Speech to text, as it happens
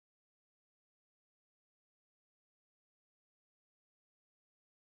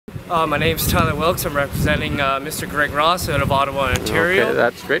My name's Tyler Wilkes. I'm representing Mr. Greg Ross out of Ottawa, Ontario. Okay,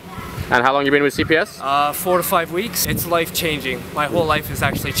 that's great. And how long you been with CPS? 4 to 5 weeks. It's life-changing. My whole life has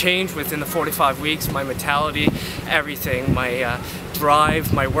actually changed within the 45 weeks. My mentality, everything, my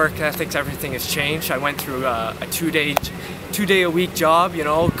drive, my work ethics, everything has changed. I went through a two-day-a-week job, you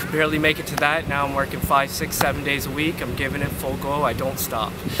know, could barely make it to that. Now I'm working 5, 6, 7 days a week. I'm giving it full go. I don't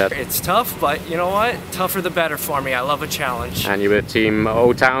stop. It's tough, but you know what? Tougher the better for me. I love a challenge. And you with Team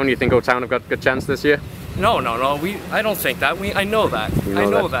O-Town. You think O-Town have got a good chance this year? No. I don't think that. I know that. I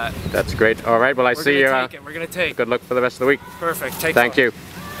know that. That's great. All right. Well, I see you. We're gonna take it. Good luck for the rest of the week. Perfect. Thank you.